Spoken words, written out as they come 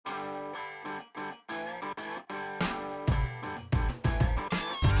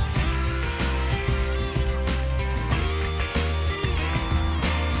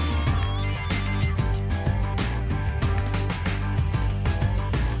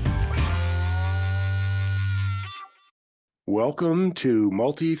Welcome to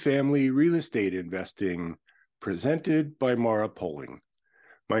Multifamily Real Estate Investing, presented by Mara Poling.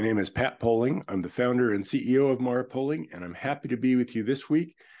 My name is Pat Poling. I'm the founder and CEO of Mara Poling, and I'm happy to be with you this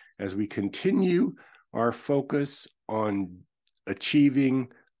week as we continue our focus on achieving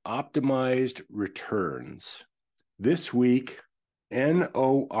optimized returns. This week,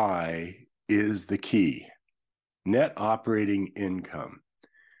 NOI is the key, net operating income.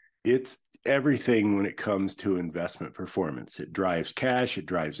 It's everything when it comes to investment performance. It drives cash, it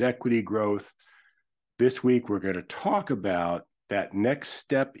drives equity growth. This week, we're going to talk about that next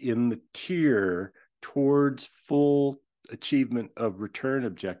step in the tier towards full achievement of return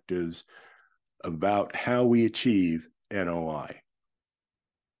objectives, about how we achieve NOI.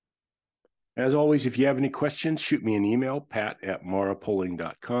 As always, if you have any questions, shoot me an email,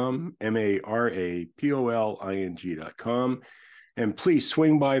 pat@marapoling.com, MARAPOLING.com. And please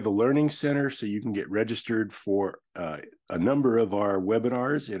swing by the Learning Center so you can get registered for a number of our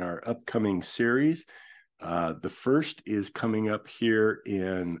webinars in our upcoming series. The first is coming up here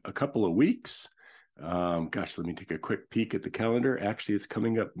in a couple of weeks. Let me take a quick peek at the calendar. Actually, it's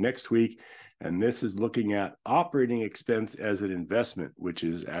coming up next week. And this is looking at operating expense as an investment, which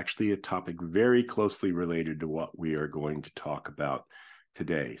is actually a topic very closely related to what we are going to talk about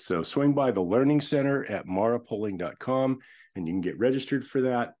today. So swing by the Learning Center at marapoling.com and you can get registered for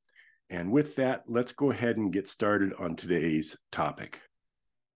that. And with that, let's go ahead and get started on today's topic.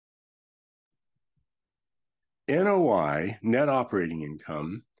 NOI, net operating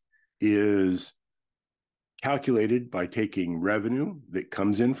income, is calculated by taking revenue that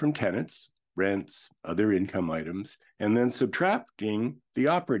comes in from tenants, rents, other income items, and then subtracting the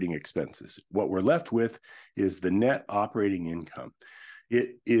operating expenses. What we're left with is the net operating income.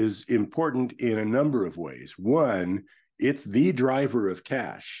 It is important in a number of ways. One, it's the driver of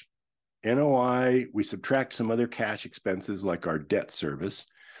cash. NOI, we subtract some other cash expenses like our debt service.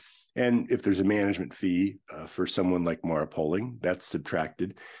 And if there's a management fee for someone like Mara Poling, that's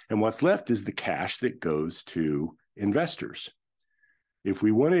subtracted. And what's left is the cash that goes to investors. If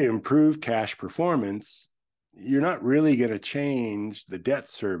we want to improve cash performance, you're not really going to change the debt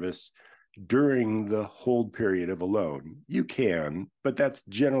service during the hold period of a loan. You can, but that's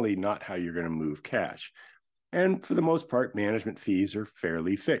generally not how you're going to move cash. And for the most part, management fees are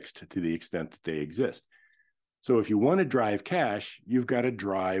fairly fixed to the extent that they exist. So if you want to drive cash, you've got to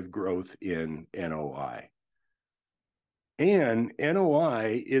drive growth in NOI. And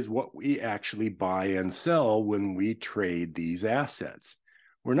NOI is what we actually buy and sell when we trade these assets.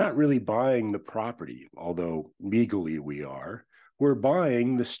 We're not really buying the property, although legally we are. We're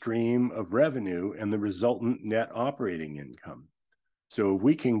buying the stream of revenue and the resultant net operating income. So if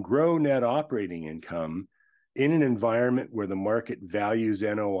we can grow net operating income in an environment where the market values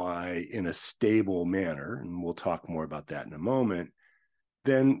NOI in a stable manner, and we'll talk more about that in a moment,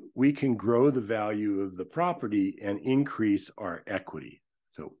 then we can grow the value of the property and increase our equity.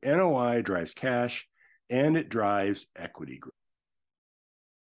 So NOI drives cash and it drives equity growth.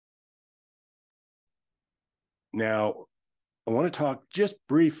 Now, I want to talk just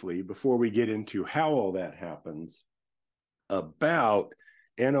briefly before we get into how all that happens about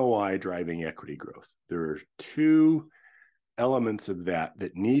NOI driving equity growth. There are two elements of that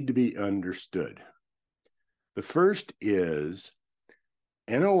need to be understood. The first is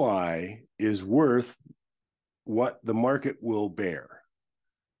NOI is worth what the market will bear.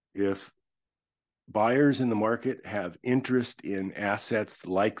 If buyers in the market have interest in assets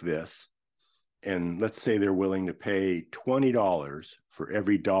like this, and let's say they're willing to pay $20 for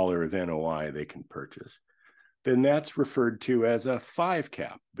every dollar of NOI they can purchase, then that's referred to as a 5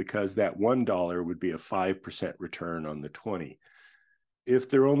 cap, because that $1 would be a 5% return on the 20. If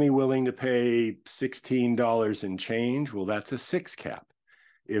they're only willing to pay $16 and change, well, that's a 6 cap.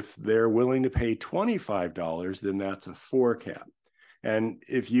 If they're willing to pay $25, then that's a 4 cap. And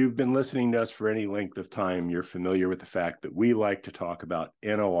if you've been listening to us for any length of time, you're familiar with the fact that we like to talk about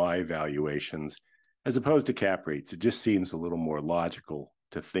NOI valuations as opposed to cap rates. It just seems a little more logical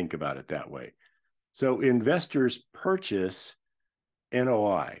to think about it that way. So investors purchase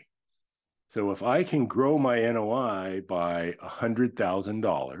NOI. So if I can grow my NOI by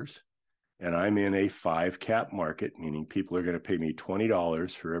 $100,000 and I'm in a 5 cap market, meaning people are going to pay me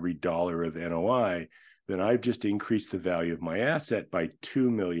 $20 for every dollar of NOI, then I've just increased the value of my asset by $2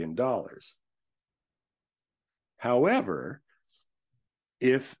 million. However,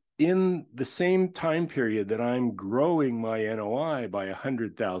 if in the same time period that I'm growing my NOI by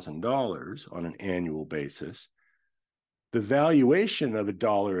 $100,000 on an annual basis, the valuation of a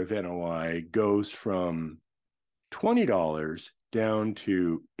dollar of NOI goes from $20 down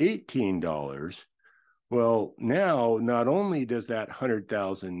to $18, Well, now not only does that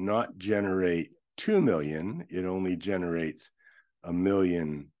 100,000 not generate 2 million, it only generates a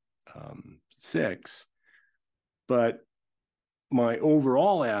million 6, but my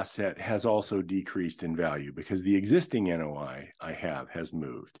overall asset has also decreased in value because the existing NOI I have has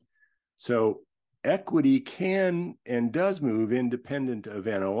moved. So equity can and does move independent of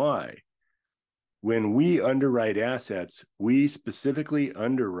NOI. When we underwrite assets, we specifically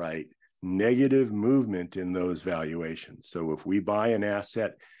underwrite negative movement in those valuations. So if we buy an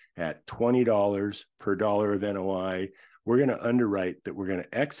asset at $20 per dollar of NOI, we're going to underwrite that we're going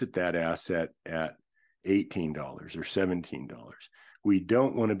to exit that asset at $18 or $17. We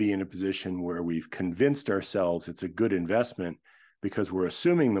don't want to be in a position where we've convinced ourselves it's a good investment because we're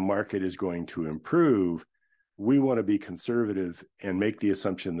assuming the market is going to improve. We want to be conservative and make the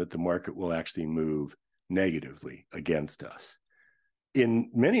assumption that the market will actually move negatively against us.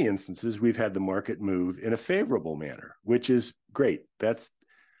 In many instances, we've had the market move in a favorable manner, which is great. That's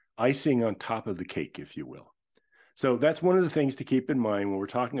icing on top of the cake, if you will. So that's one of the things to keep in mind when we're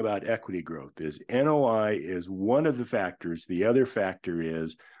talking about equity growth is NOI is one of the factors. The other factor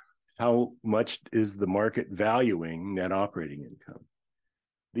is how much is the market valuing net operating income.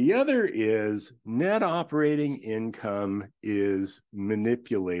 The other is net operating income is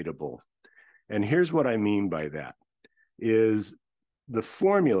manipulatable. And here's what I mean by that is the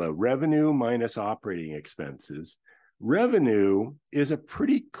formula revenue minus operating expenses. Revenue is a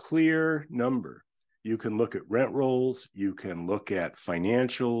pretty clear number. You can look at rent rolls, you can look at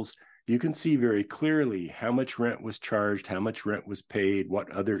financials, you can see very clearly how much rent was charged, how much rent was paid, what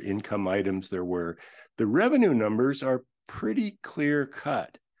other income items there were. The revenue numbers are pretty clear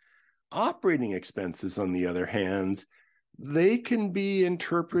cut. Operating expenses, on the other hand, they can be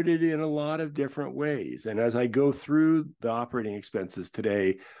interpreted in a lot of different ways. And as I go through the operating expenses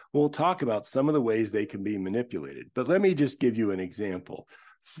today, we'll talk about some of the ways they can be manipulated. But let me just give you an example.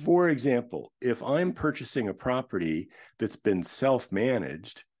 For example, if I'm purchasing a property that's been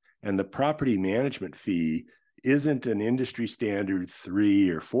self-managed and the property management fee isn't an industry standard 3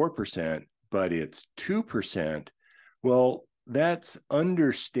 or 4%, but it's 2%, well, that's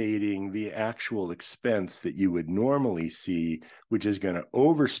understating the actual expense that you would normally see, which is going to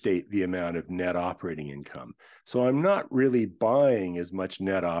overstate the amount of net operating income. So I'm not really buying as much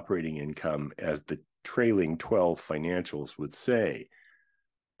net operating income as the trailing 12 financials would say.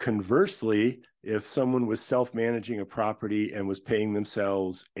 Conversely, if someone was self-managing a property and was paying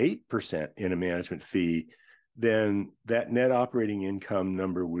themselves 8% in a management fee, then that net operating income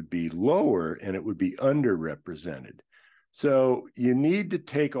number would be lower and it would be underrepresented. So you need to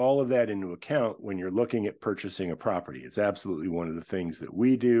take all of that into account when you're looking at purchasing a property. It's absolutely one of the things that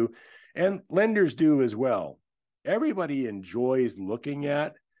we do, and lenders do as well. Everybody enjoys looking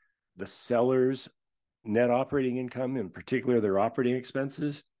at the seller's net operating income, in particular their operating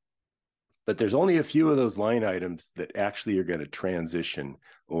expenses, but there's only a few of those line items that actually are going to transition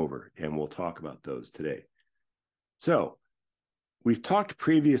over, and we'll talk about those today. So we've talked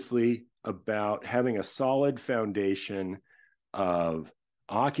previously about having a solid foundation of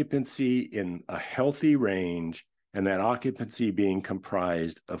occupancy in a healthy range, and that occupancy being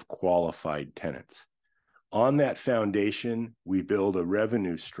comprised of qualified tenants. On that foundation, we build a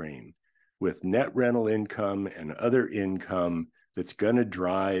revenue stream with net rental income and other income that's going to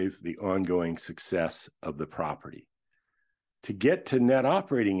drive the ongoing success of the property. To get to net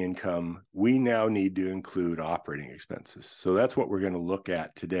operating income, we now need to include operating expenses. So that's what we're going to look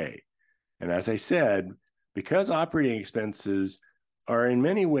at today. And as I said, because operating expenses are in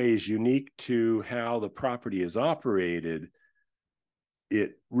many ways unique to how the property is operated,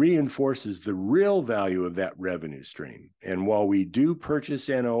 it reinforces the real value of that revenue stream. And while we do purchase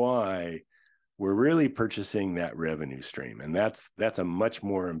NOI, we're really purchasing that revenue stream. And that's a much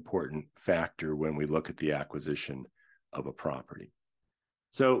more important factor when we look at the acquisition of a property.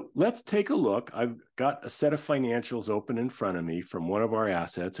 So let's take a look. I've got a set of financials open in front of me from one of our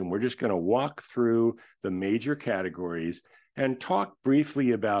assets, and we're just going to walk through the major categories and talk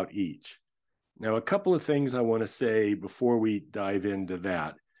briefly about each. Now, a couple of things I want to say before we dive into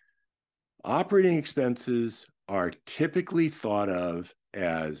that. Operating expenses are typically thought of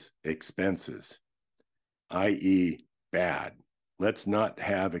as expenses, i.e., bad. Let's not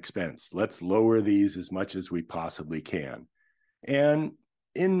have expense. Let's lower these as much as we possibly can. And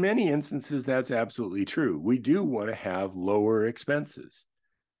in many instances, that's absolutely true. We do want to have lower expenses.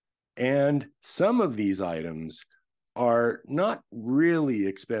 And some of these items are not really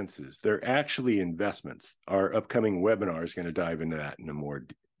expenses. They're actually investments. Our upcoming webinar is going to dive into that in more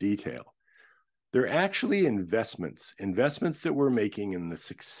detail. They're actually investments that we're making in the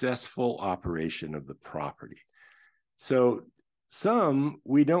successful operation of the property. So some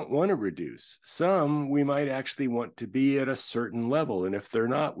we don't want to reduce. Some we might actually want to be at a certain level. And if they're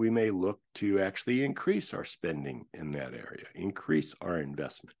not, we may look to actually increase our spending in that area, increase our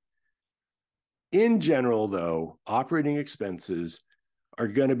investment. In general, though, operating expenses are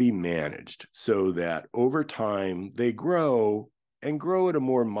going to be managed so that over time they grow and grow at a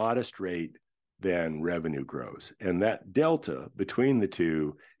more modest rate than revenue grows. And that delta between the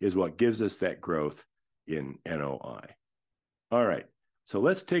two is what gives us that growth in NOI. All right, so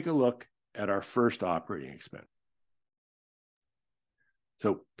let's take a look at our first operating expense.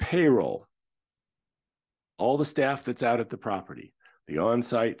 So payroll, all the staff that's out at the property, the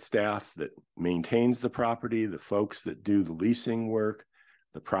on-site staff that maintains the property, the folks that do the leasing work,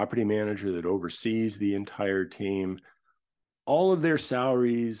 the property manager that oversees the entire team, all of their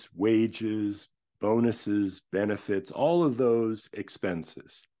salaries, wages, bonuses, benefits, all of those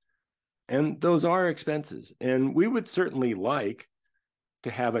expenses. And those are expenses. And we would certainly like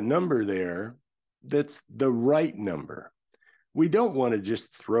to have a number there that's the right number. We don't want to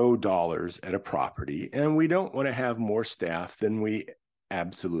just throw dollars at a property, and we don't want to have more staff than we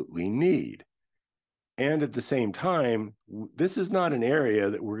absolutely need. And at the same time, this is not an area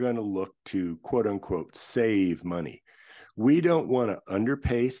that we're going to look to, quote unquote, save money. We don't want to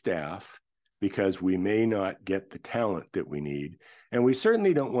underpay staff because we may not get the talent that we need. And we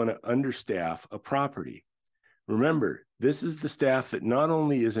certainly don't want to understaff a property. Remember, this is the staff that not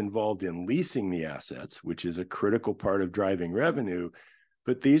only is involved in leasing the assets, which is a critical part of driving revenue,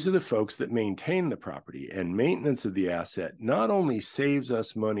 but these are the folks that maintain the property. And maintenance of the asset not only saves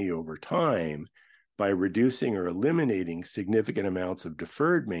us money over time by reducing or eliminating significant amounts of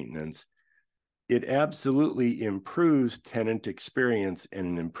deferred maintenance, it absolutely improves tenant experience, and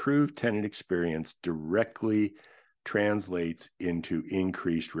an improved tenant experience directly translates into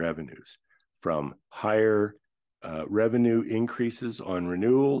increased revenues from higher revenue increases on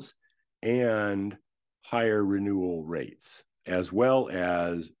renewals and higher renewal rates, as well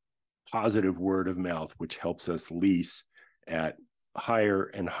as positive word of mouth, which helps us lease at higher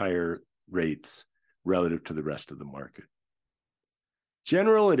and higher rates relative to the rest of the market.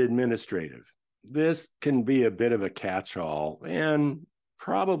 General and administrative. This can be a bit of a catch-all and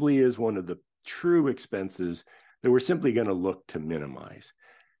probably is one of the true expenses that we're simply going to look to minimize.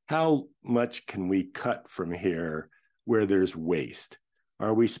 How much can we cut from here where there's waste?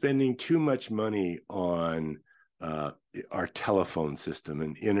 Are we spending too much money on our telephone system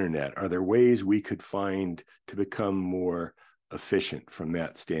and internet? Are there ways we could find to become more efficient from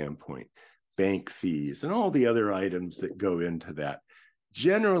that standpoint? Bank fees and all the other items that go into that.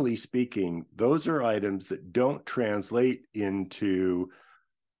 Generally speaking, those are items that don't translate into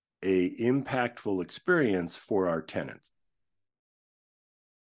an impactful experience for our tenants.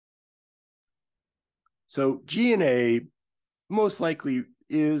 So G&A most likely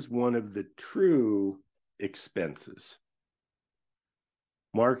is one of the true expenses.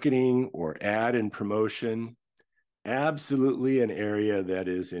 Marketing or ad and promotion, absolutely an area that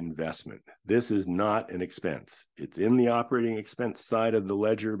is investment. This is not an expense. It's in the operating expense side of the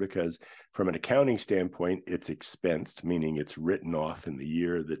ledger because from an accounting standpoint, it's expensed, meaning it's written off in the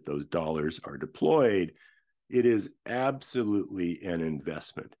year that those dollars are deployed. It is absolutely an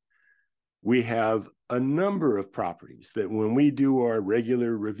investment. We have a number of properties that when we do our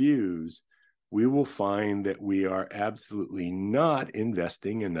regular reviews, we will find that we are absolutely not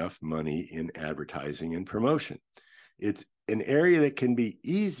investing enough money in advertising and promotion. It's an area that can be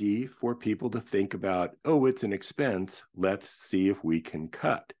easy for people to think about, oh, it's an expense. Let's see if we can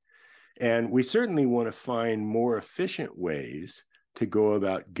cut. And we certainly want to find more efficient ways to go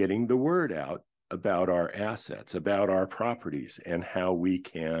about getting the word out about our assets, about our properties, and how we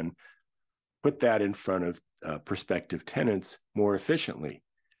can put that in front of prospective tenants more efficiently.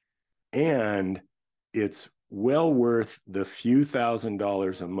 And it's well worth the few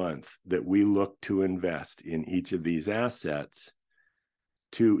 $1,000s a month that we look to invest in each of these assets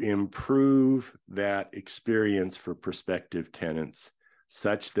to improve that experience for prospective tenants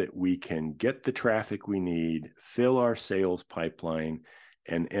such that we can get the traffic we need, fill our sales pipeline,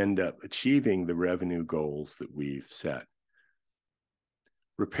 and end up achieving the revenue goals that we've set.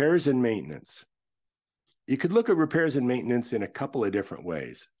 Repairs and maintenance. You could look at repairs and maintenance in a couple of different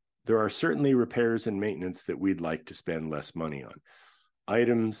ways. There are certainly repairs and maintenance that we'd like to spend less money on.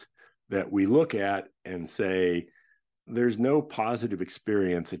 Items that we look at and say, there's no positive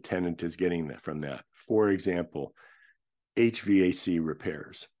experience a tenant is getting from that. For example, HVAC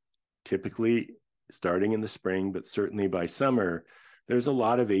repairs. Typically, starting in the spring, but certainly by summer, there's a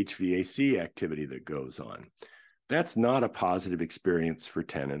lot of HVAC activity that goes on. That's not a positive experience for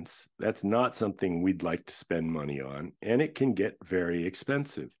tenants. That's not something we'd like to spend money on, and it can get very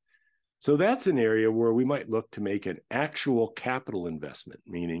expensive. So that's an area where we might look to make an actual capital investment,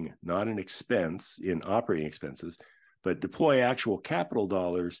 meaning not an expense in operating expenses, but deploy actual capital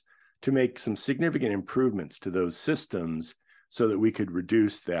dollars to make some significant improvements to those systems so that we could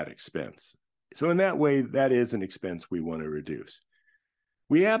reduce that expense. So in that way, that is an expense we want to reduce.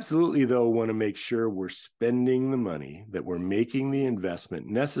 We absolutely, though, want to make sure we're spending the money, that we're making the investment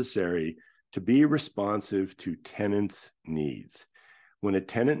necessary to be responsive to tenants' needs. When a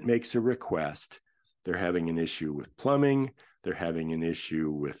tenant makes a request, they're having an issue with plumbing, they're having an issue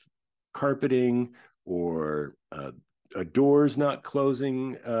with carpeting, or a door's not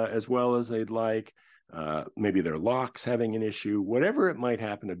closing as well as they'd like, maybe their lock's having an issue, whatever it might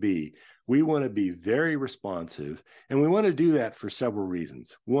happen to be, we want to be very responsive. And we want to do that for several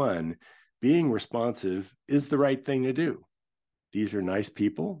reasons. One, being responsive is the right thing to do. These are nice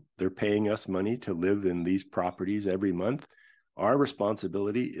people. They're paying us money to live in these properties every month. Our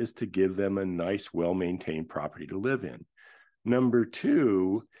responsibility is to give them a nice, well-maintained property to live in. Number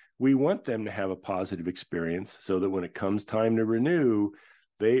two, we want them to have a positive experience so that when it comes time to renew,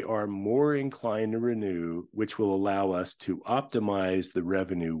 they are more inclined to renew, which will allow us to optimize the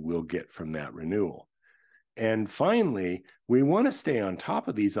revenue we'll get from that renewal. And finally, we want to stay on top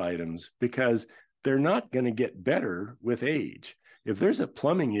of these items because they're not going to get better with age. If there's a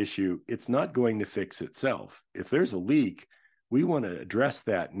plumbing issue, it's not going to fix itself. If there's a leak, we want to address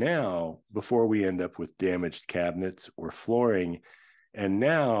that now before we end up with damaged cabinets or flooring. And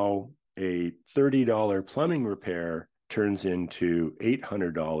now a $30 plumbing repair turns into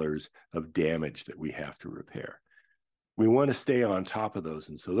 $800 of damage that we have to repair. We want to stay on top of those.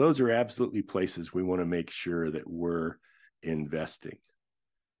 And so those are absolutely places we want to make sure that we're investing.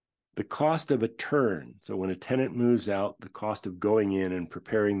 The cost of a turn. So when a tenant moves out, the cost of going in and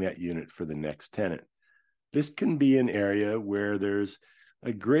preparing that unit for the next tenant. This can be an area where there's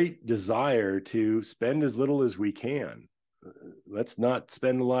a great desire to spend as little as we can. Let's not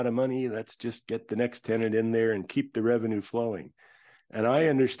spend a lot of money. Let's just get the next tenant in there and keep the revenue flowing. And I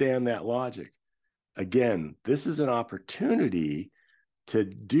understand that logic. Again, this is an opportunity to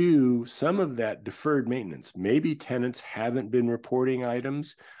do some of that deferred maintenance. Maybe tenants haven't been reporting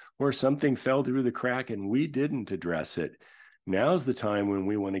items or something fell through the crack and we didn't address it. Now's the time when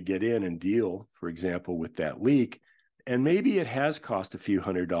we want to get in and deal, for example, with that leak. And maybe it has cost a few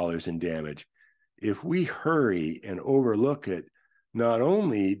 $100s in damage. If we hurry and overlook it, not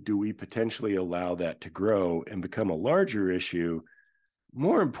only do we potentially allow that to grow and become a larger issue,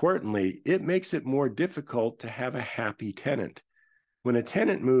 more importantly, it makes it more difficult to have a happy tenant. When a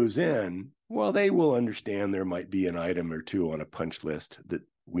tenant moves in, well, they will understand there might be an item or two on a punch list that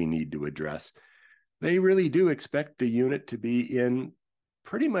we need to address. They really do expect the unit to be in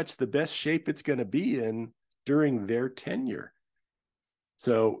pretty much the best shape it's going to be in during their tenure.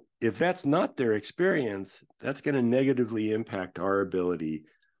 So if that's not their experience, that's going to negatively impact our ability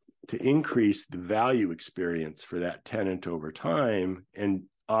to increase the value experience for that tenant over time and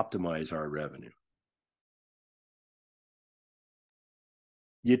optimize our revenue.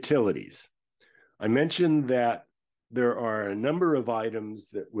 Utilities. I mentioned that there are a number of items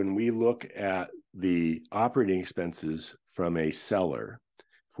that when we look at the operating expenses from a seller,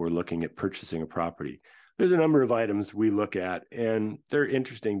 if we're looking at purchasing a property, there's a number of items we look at and they're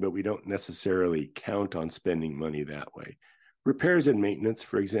interesting, but we don't necessarily count on spending money that way. Repairs and maintenance,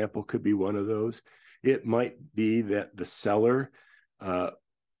 for example, could be one of those. It might be that the seller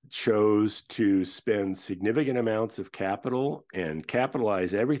chose to spend significant amounts of capital and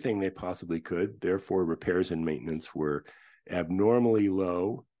capitalize everything they possibly could. Therefore, repairs and maintenance were abnormally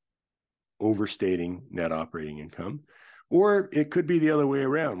low, overstating net operating income. Or it could be the other way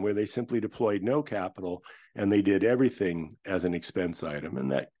around, where they simply deployed no capital and they did everything as an expense item.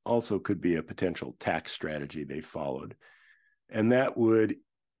 And that also could be a potential tax strategy they followed. And that would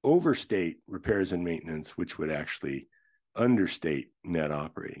overstate repairs and maintenance, which would actually understate net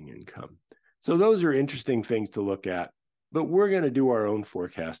operating income. So those are interesting things to look at, but we're going to do our own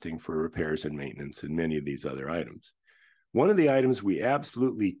forecasting for repairs and maintenance and many of these other items. One of the items we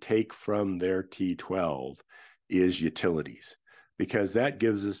absolutely take from their T12 is utilities, because that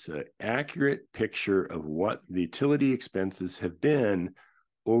gives us an accurate picture of what the utility expenses have been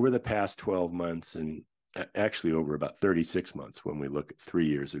over the past 12 months and actually over about 36 months when we look at 3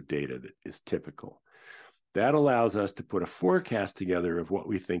 years of data that is typical. That allows us to put a forecast together of what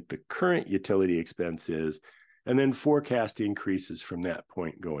we think the current utility expense is, and then forecast increases from that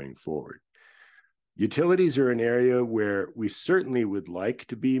point going forward. Utilities are an area where we certainly would like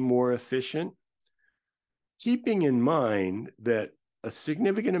to be more efficient, keeping in mind that a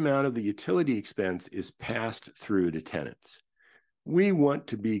significant amount of the utility expense is passed through to tenants. We want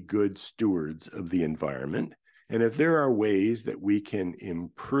to be good stewards of the environment. And if there are ways that we can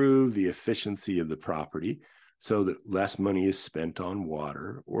improve the efficiency of the property so that less money is spent on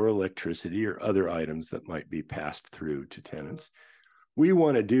water or electricity or other items that might be passed through to tenants, we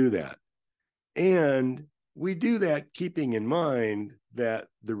want to do that. And we do that keeping in mind that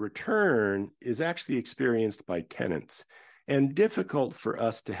the return is actually experienced by tenants and difficult for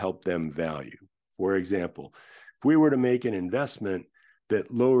us to help them value. For example, if we were to make an investment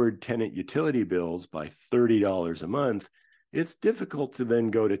that lowered tenant utility bills by $30 a month, it's difficult to then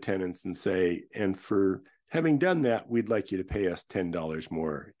go to tenants and say, and for having done that, we'd like you to pay us $10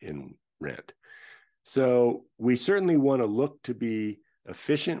 more in rent. So we certainly want to look to be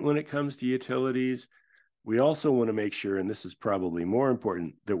efficient when it comes to utilities. We also want to make sure, and this is probably more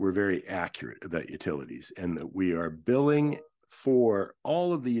important, that we're very accurate about utilities and that we are billing for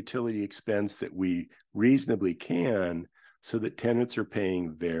all of the utility expense that we reasonably can so that tenants are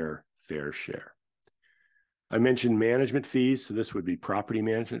paying their fair share. I mentioned management fees, so this would be property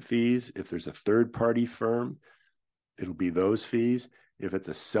management fees. If there's a third-party firm, it'll be those fees. If it's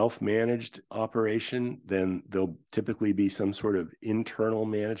a self-managed operation, then there'll typically be some sort of internal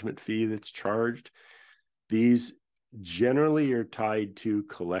management fee that's charged. These generally are tied to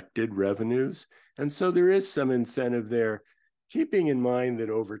collected revenues. And so there is some incentive there, keeping in mind that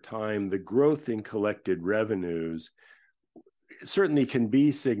over time, the growth in collected revenues certainly can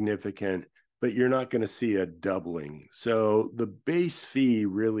be significant, but you're not going to see a doubling. So the base fee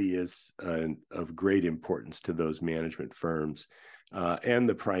really is of great importance to those management firms and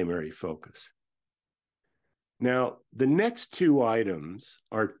the primary focus. Now, the next two items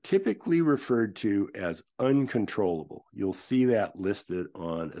are typically referred to as uncontrollable. You'll see that listed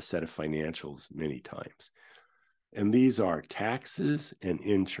on a set of financials many times. And these are taxes and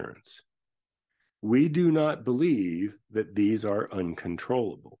insurance. We do not believe that these are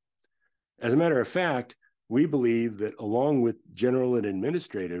uncontrollable. As a matter of fact, we believe that along with general and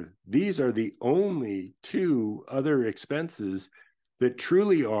administrative, these are the only two other expenses that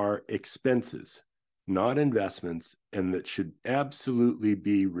truly are expenses, not investments, and that should absolutely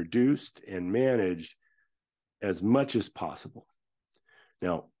be reduced and managed as much as possible.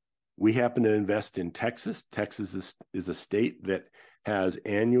 Now, we happen to invest in Texas. Texas is a state that has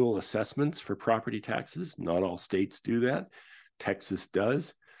annual assessments for property taxes. Not all states do that. Texas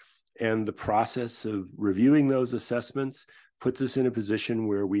does. And the process of reviewing those assessments puts us in a position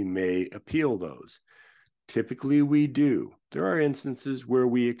where we may appeal those. Typically, we do. There are instances where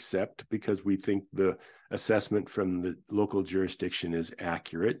we accept because we think the assessment from the local jurisdiction is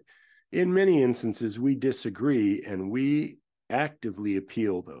accurate. In many instances, we disagree and we actively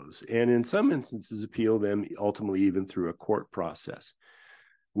appeal those. And in some instances, appeal them ultimately even through a court process.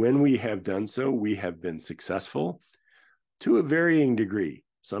 When we have done so, we have been successful to a varying degree.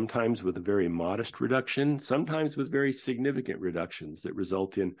 Sometimes with a very modest reduction, sometimes with very significant reductions that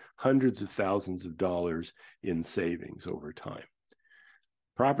result in hundreds of thousands of dollars in savings over time.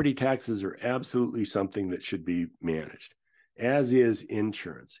 Property taxes are absolutely something that should be managed, as is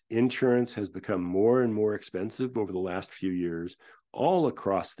insurance. Insurance has become more and more expensive over the last few years, all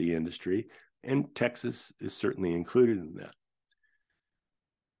across the industry, and Texas is certainly included in that.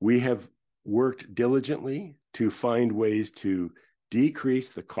 We have worked diligently to find ways to decrease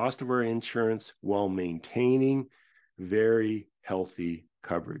the cost of our insurance while maintaining very healthy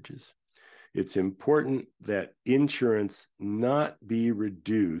coverages. It's important that insurance not be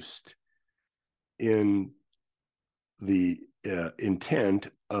reduced in the intent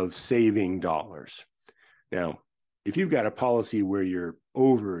of saving dollars. Now, if you've got a policy where you're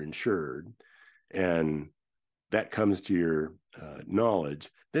overinsured and that comes to your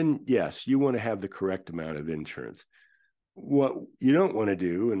knowledge, then yes, you want to have the correct amount of insurance. What you don't want to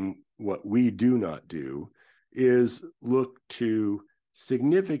do, and what we do not do, is look to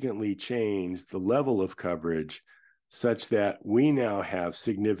significantly change the level of coverage such that we now have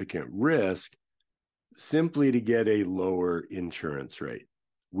significant risk simply to get a lower insurance rate.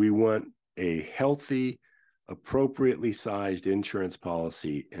 We want a healthy, appropriately sized insurance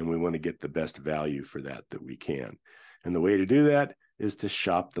policy, and we want to get the best value for that we can. And the way to do that is to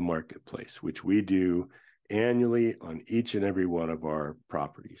shop the marketplace, which we do annually on each and every one of our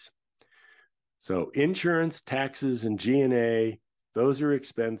properties. So insurance, taxes, and G&A, those are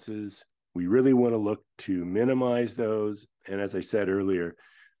expenses. We really want to look to minimize those. And as I said earlier,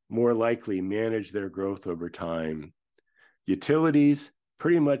 more likely manage their growth over time. Utilities,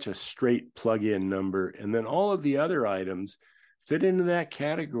 pretty much a straight plug-in number. And then all of the other items fit into that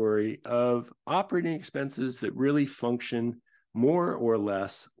category of operating expenses that really function more or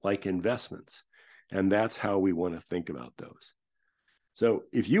less like investments. And that's how we want to think about those. So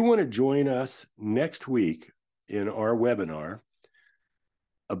if you want to join us next week in our webinar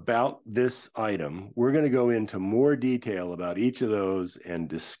about this item, we're going to go into more detail about each of those and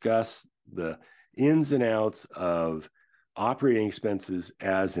discuss the ins and outs of operating expenses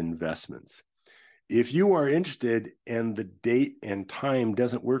as investments. If you are interested and the date and time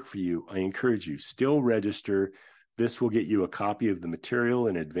doesn't work for you, I encourage you, still register. This will get you a copy of the material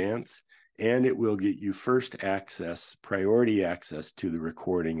in advance, and it will get you first access, priority access to the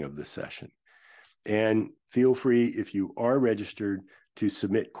recording of the session. And feel free, if you are registered, to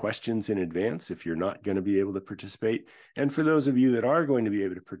submit questions in advance if you're not going to be able to participate. And for those of you that are going to be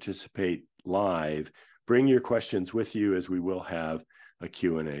able to participate live, bring your questions with you, as we will have a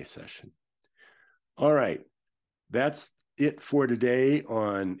Q&A session. All right, that's it for today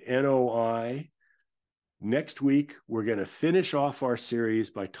on NOI. Next week, we're going to finish off our series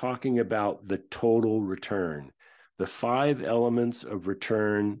by talking about the total return, the 5 elements of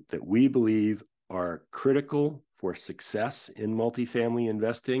return that we believe are critical for success in multifamily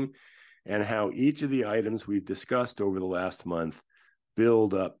investing, and how each of the items we've discussed over the last month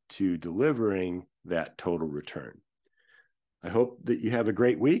build up to delivering that total return. I hope that you have a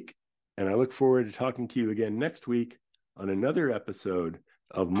great week, and I look forward to talking to you again next week on another episode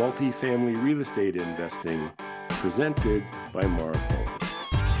of Multifamily Real Estate Investing, presented by Mark Hall.